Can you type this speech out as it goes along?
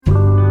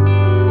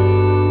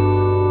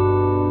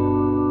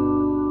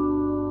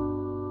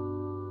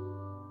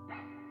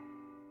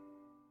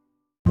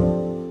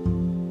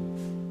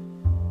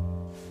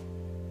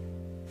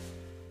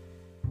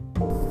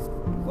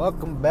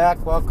Welcome back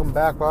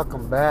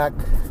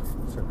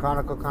to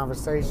Chronicle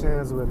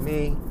Conversations with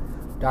me,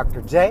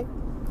 Dr. J.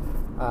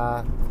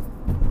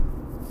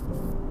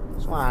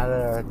 Just wanted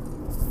to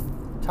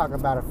talk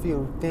about a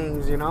few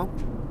things,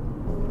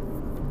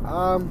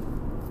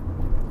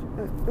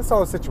 this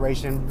whole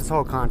situation, this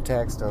whole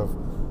context of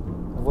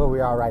where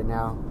we are right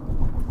now.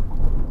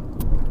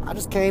 I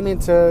just came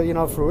into,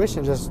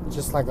 fruition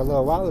just like a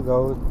little while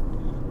ago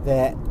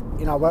that,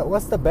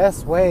 what's the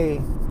best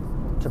way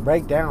to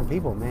break down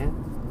people, man?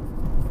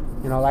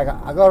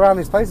 I go around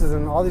these places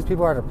and all these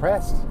people are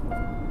depressed.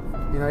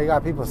 You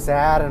got people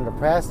sad and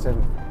depressed,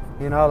 and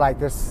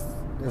this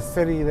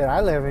city that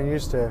I live in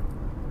used to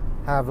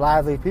have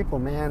lively people,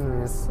 man.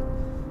 And it's,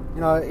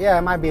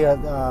 it might be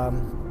the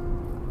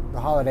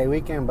holiday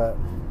weekend, but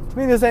to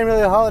me this ain't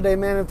really a holiday,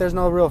 man, if there's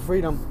no real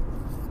freedom.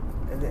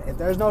 If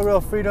there's no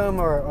real freedom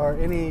or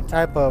any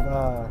type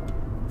of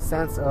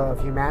sense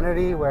of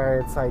humanity where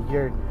it's like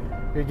you're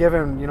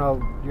given,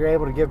 you're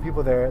able to give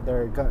people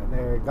their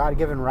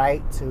God-given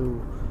right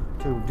to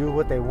do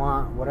what they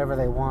want, whatever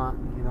they want,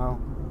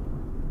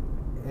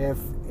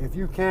 If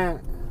you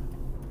can't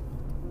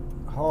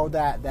hold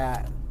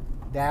that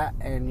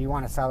and you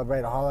want to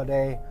celebrate a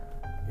holiday,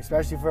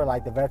 especially for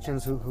like the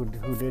veterans who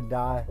did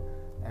die,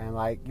 and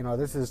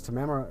this is to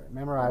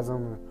memorize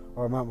them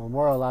or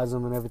memorialize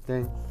them and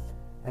everything.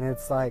 And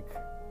it's like,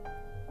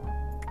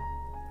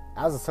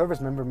 as a service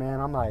member, man,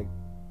 I'm like,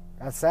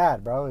 that's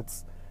sad, bro.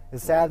 It's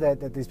sad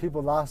that these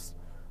people lost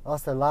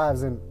their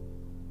lives, and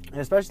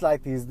especially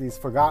like these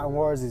forgotten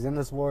wars, these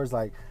endless wars,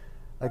 like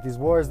these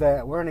wars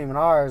that weren't even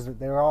ours.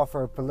 They were all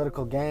for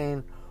political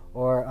gain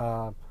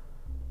or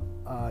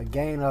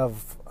gain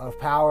of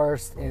power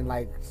in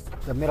like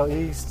the Middle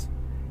East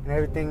and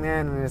everything,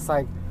 man. And it's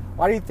like,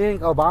 why do you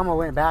think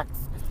Obama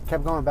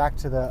kept going back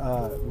to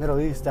the Middle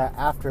East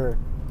after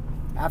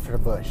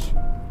Bush?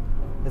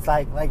 It's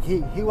like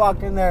he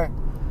walked in there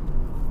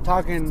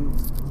talking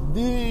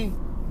the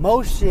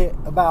most shit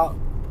about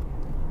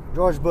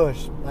George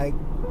Bush. Like,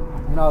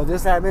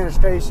 this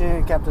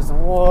administration kept us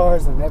in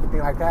wars and everything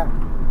like that.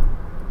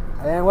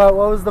 And what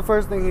was the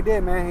first thing he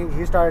did, man?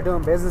 He started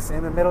doing business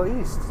in the Middle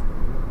East.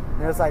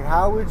 And it's like,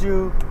 how would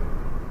you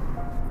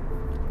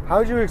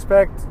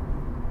expect,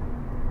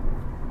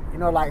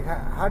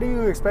 how do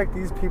you expect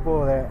these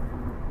people that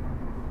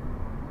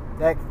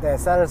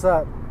set us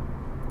up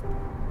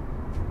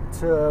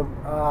to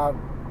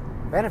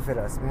benefit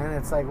us, man?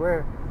 It's like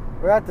we're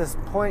at this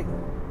point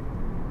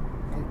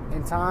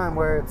in time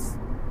where it's,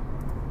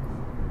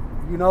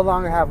 you no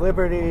longer have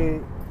liberty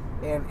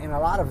in a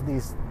lot of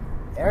these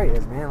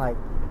areas, man. Like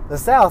the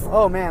South,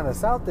 the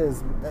South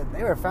is,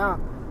 they were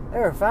found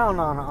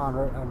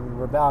on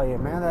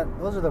rebellion, man.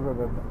 Those are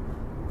the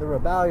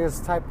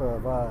rebellious type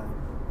of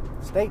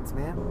states,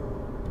 man.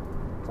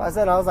 So I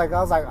was like,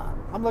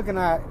 I'm looking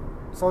at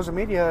social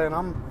media and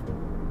I'm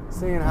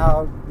seeing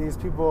how these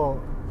people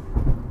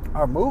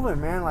are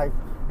moving, man. Like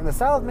in the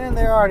South, man,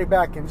 they're already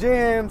back in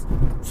gyms.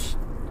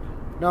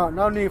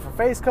 No need for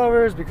face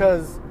covers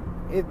because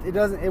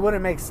it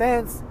wouldn't make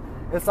sense.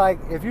 It's like,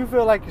 if you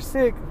feel like you're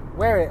sick,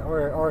 wear it,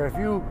 or if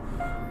you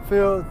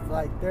feel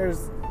like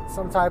there's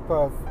some type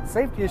of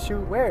safety issue,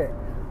 wear it,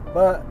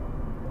 but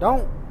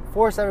don't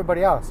force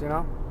everybody else,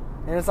 And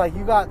it's like,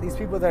 you got these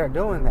people that are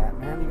doing that,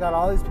 man. You got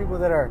all these people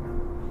that are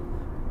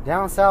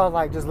down south,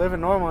 like just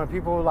living normal, and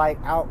people like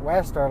out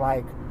west are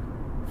like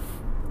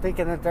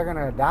thinking that they're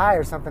gonna die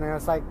or something. And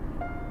it's like,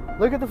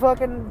 look at the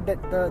fucking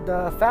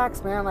the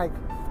facts, man. Like,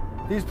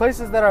 these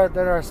places that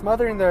are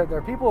smothering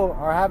their people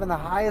are having the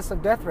highest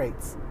of death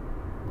rates,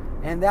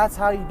 and that's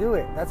how you do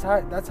it. That's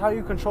how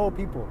you control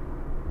people.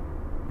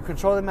 You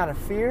control them out of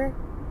fear,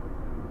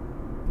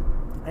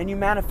 and you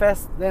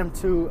manifest them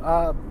to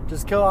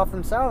just kill off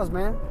themselves,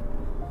 man.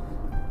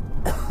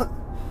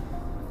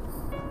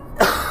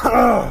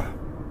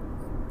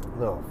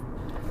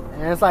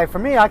 And it's like, for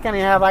me, I can't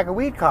even have like a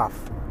weed cough.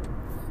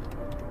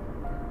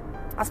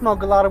 I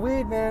smoke a lot of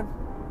weed, man.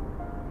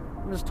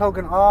 I'm just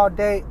toking all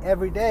day,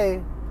 every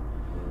day.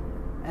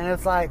 And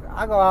it's like,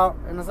 I go out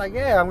and it's like,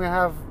 yeah, I'm going to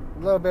have a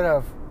little bit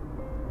of,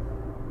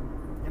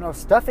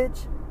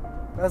 stuffage.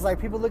 But it's like,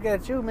 people looking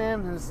at you,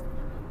 man. And it's,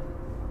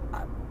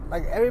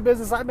 like, every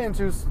business I've been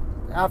to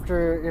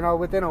after,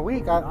 within a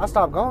week, I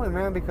stopped going,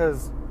 man,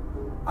 because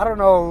I don't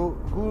know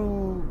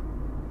who,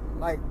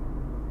 like,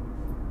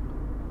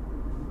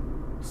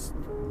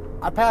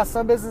 I passed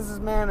some businesses,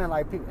 man, and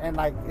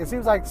it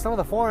seems like some of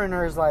the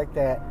foreigners like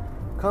that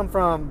come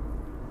from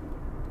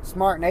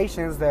smart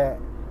nations that,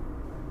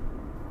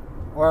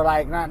 or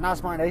like not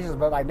smart nations,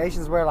 but like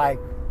nations where like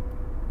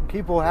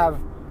people have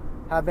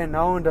been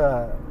known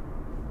to,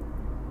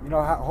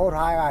 hold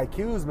high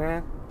IQs,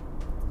 man.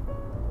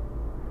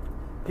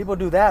 People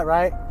do that,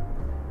 right?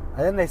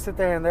 And then they sit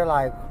there and they're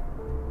like,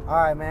 all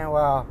right, man,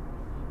 well,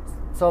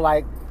 so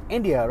like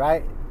India,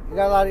 right? You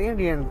got a lot of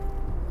Indian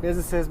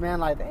businesses, man,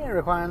 like, they ain't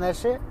requiring that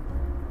shit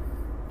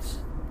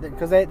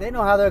because they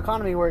know how the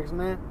economy works,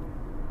 man.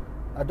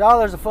 A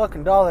dollar's a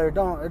fucking dollar. It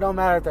don't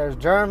matter if there's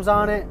germs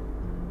on it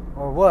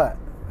or what.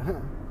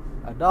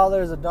 A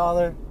dollar is a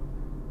dollar.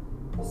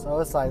 So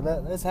it's like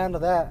let's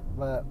handle that.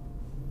 But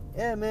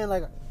yeah, man,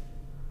 like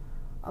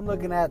I'm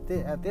looking at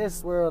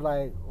this world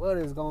like, what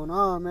is going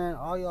on, man?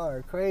 All y'all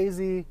are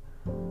crazy.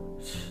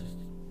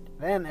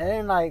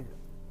 And like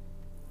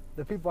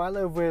the people I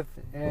live with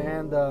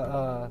and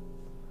the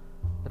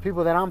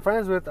people that I'm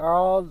friends with are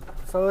all.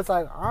 So it's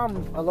like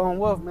I'm a lone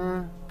wolf,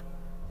 man.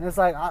 And it's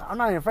like I'm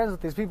not even friends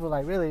with these people,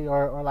 like really,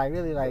 or like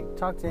really like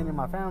talk to any of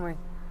my family.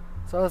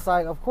 So it's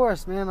like, of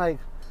course, man, like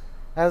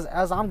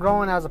as I'm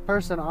growing as a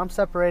person, I'm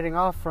separating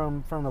off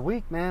from the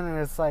weak, man. And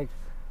it's like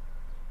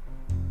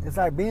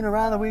being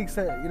around the weak,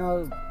 you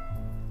know,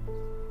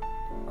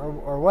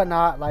 or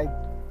whatnot. Like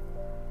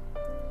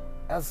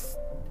it's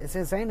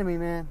insane to me,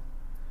 man.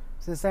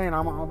 It's insane.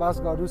 I'm about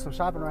to go do some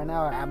shopping right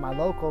now at my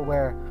local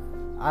where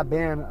I've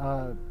been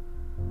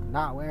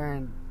not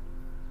wearing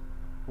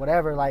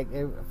whatever. Like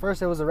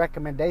first it was a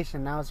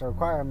recommendation, now it's a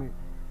requirement,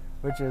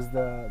 which is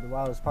the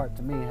wildest part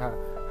to me. How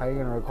you're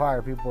gonna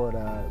require people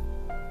to,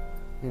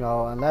 you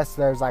know, unless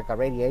there's like a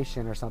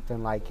radiation or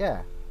something, like,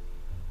 yeah,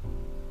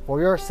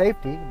 for your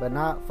safety, but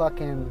not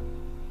fucking.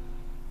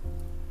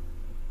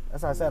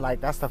 That's what I said. Like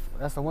that's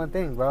the one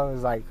thing, bro.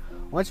 Is like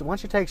once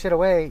you take shit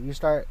away, you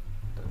start.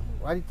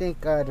 Why do you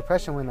think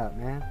depression went up,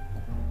 man?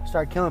 You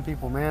start killing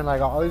people, man.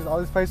 Like all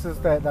these places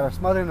that are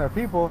smothering their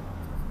people,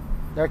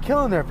 they're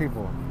killing their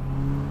people.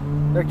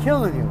 They're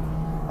killing you.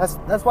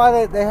 That's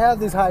why they have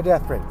these high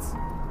death rates.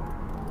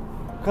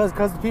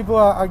 Because the people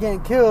are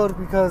getting killed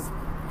because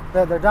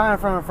they're dying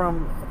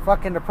from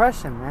fucking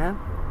depression, man.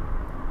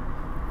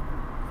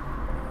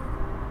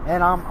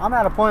 And I'm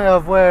at a point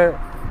of where,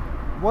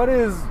 what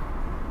is,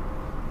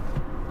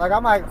 like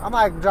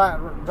I'm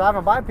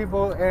driving by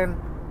people and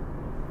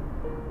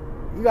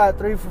you got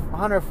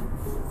 300,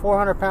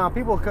 400 pound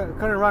people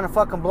couldn't run a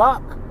fucking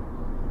block,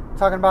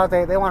 talking about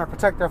they want to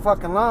protect their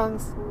fucking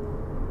lungs.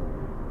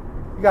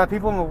 You got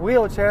people in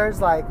wheelchairs,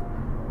 like,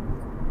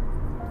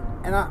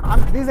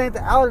 and these ain't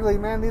the elderly,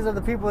 man. These are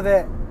the people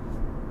that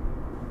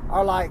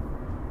are like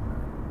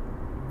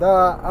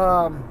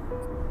the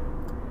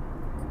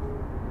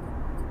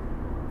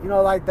you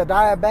know, like the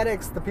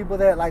diabetics, the people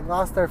that like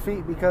lost their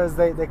feet because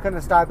they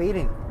couldn't stop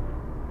eating.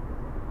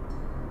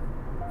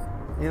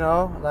 You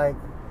know, like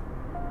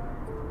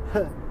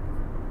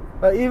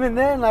but even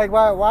then, like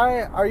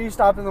why are you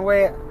stopping the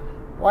way?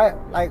 Why,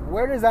 like,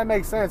 where does that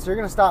make sense? You're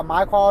gonna stop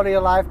my quality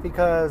of life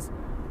because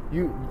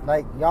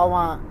y'all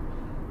want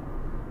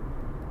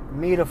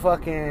me to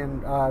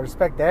fucking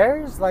respect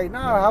theirs? Like, no,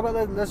 how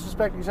about let's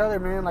respect each other,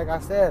 man? Like I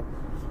said,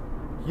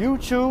 you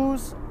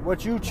choose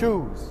what you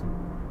choose,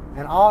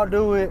 and I'll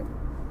do it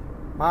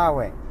my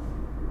way.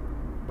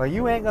 But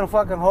you ain't gonna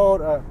fucking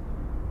hold a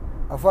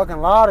fucking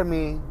law to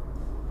me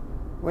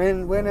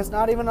when it's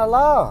not even a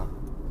law.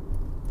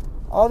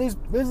 All these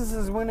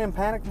businesses went in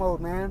panic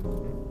mode, man.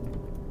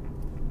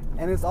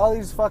 And it's all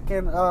these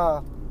fucking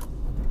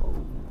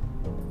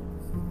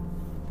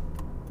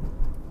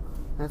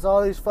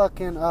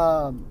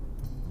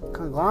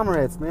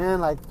conglomerates, man,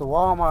 like the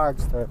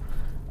Walmarts,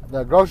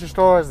 the grocery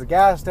stores, the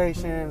gas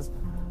stations.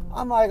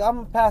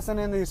 I'm passing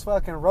in these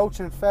fucking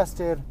roach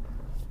infested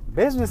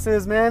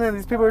businesses, man, and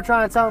these people are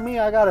trying to tell me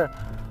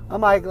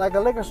I'm like a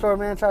liquor store,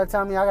 man, trying to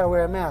tell me I gotta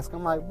wear a mask.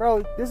 I'm like,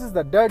 bro, this is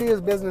the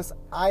dirtiest business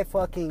I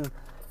fucking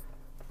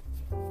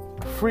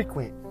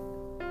frequent.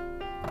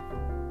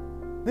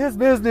 This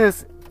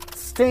business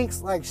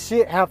stinks like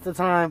shit half the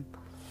time,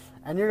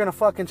 and you're gonna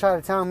fucking try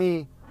to tell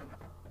me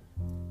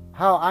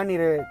how I need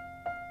to,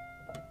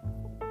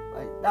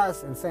 like,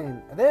 that's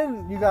insane. And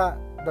then you got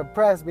the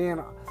press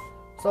being,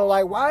 so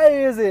like, why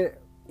is it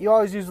you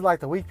always use like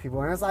the weak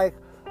people? And it's like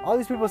all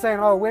these people saying,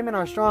 oh, women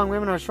are strong,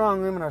 women are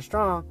strong, women are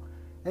strong.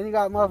 Then you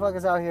got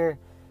motherfuckers out here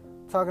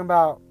talking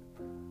about,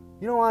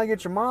 you don't want to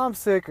get your mom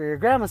sick or your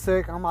grandma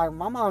sick. I'm like,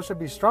 my mom should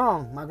be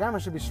strong, my grandma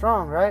should be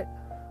strong, right?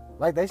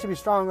 Like, they should be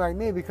strong like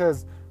me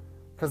because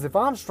if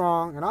I'm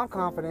strong and I'm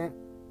confident,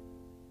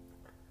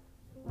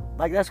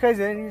 like, that's crazy.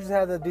 Then you just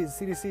have the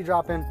CDC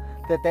dropping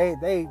that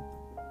they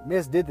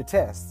misdid the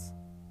tests.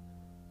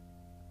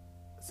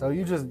 So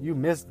you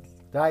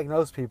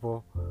misdiagnose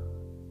people,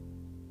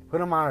 put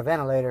them on a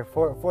ventilator,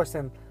 force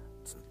them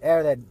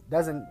air that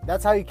doesn't.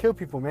 That's how you kill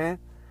people, man.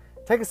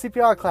 Take a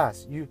CPR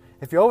class.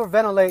 If you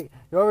overventilate,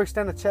 you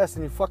overextend the chest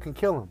and you fucking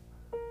kill them.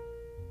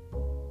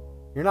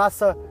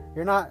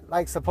 You're not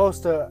like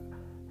supposed to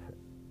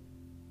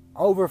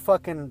over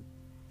fucking.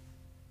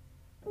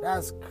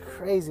 That's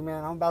crazy,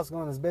 man. I'm about to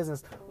go in this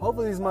business.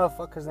 Hopefully these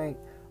motherfuckers ain't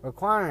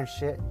requiring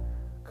shit,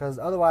 cause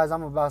otherwise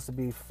I'm about to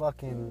be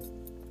fucking.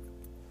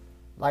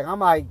 Like, I'm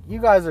like, you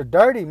guys are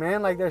dirty,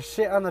 man. Like, there's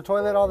shit on the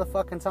toilet all the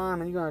fucking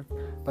time, and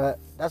but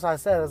that's what I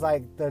said. It's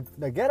like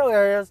the ghetto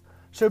areas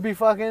should be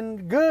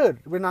fucking good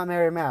with not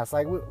wearing masks.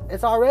 Like,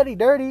 it's already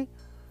dirty.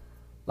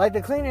 Like,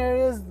 the clean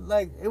areas,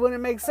 like, it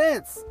wouldn't make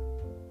sense.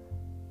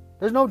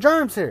 There's no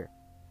germs here.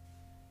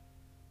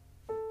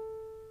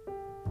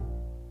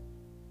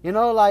 You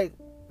know, like,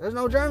 there's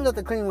no germs at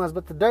the clean ones,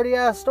 but the dirty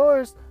ass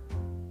stores,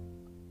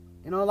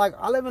 You know, like,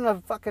 I live in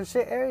a fucking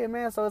shit area,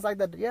 man. So it's like,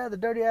 the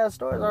dirty ass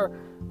stores are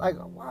like,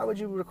 why would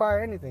you require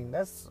anything?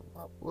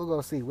 We'll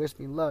go see. Wish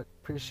me luck.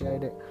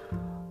 Appreciate it.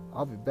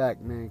 I'll be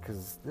back, man,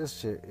 because this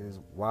shit is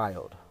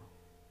wild.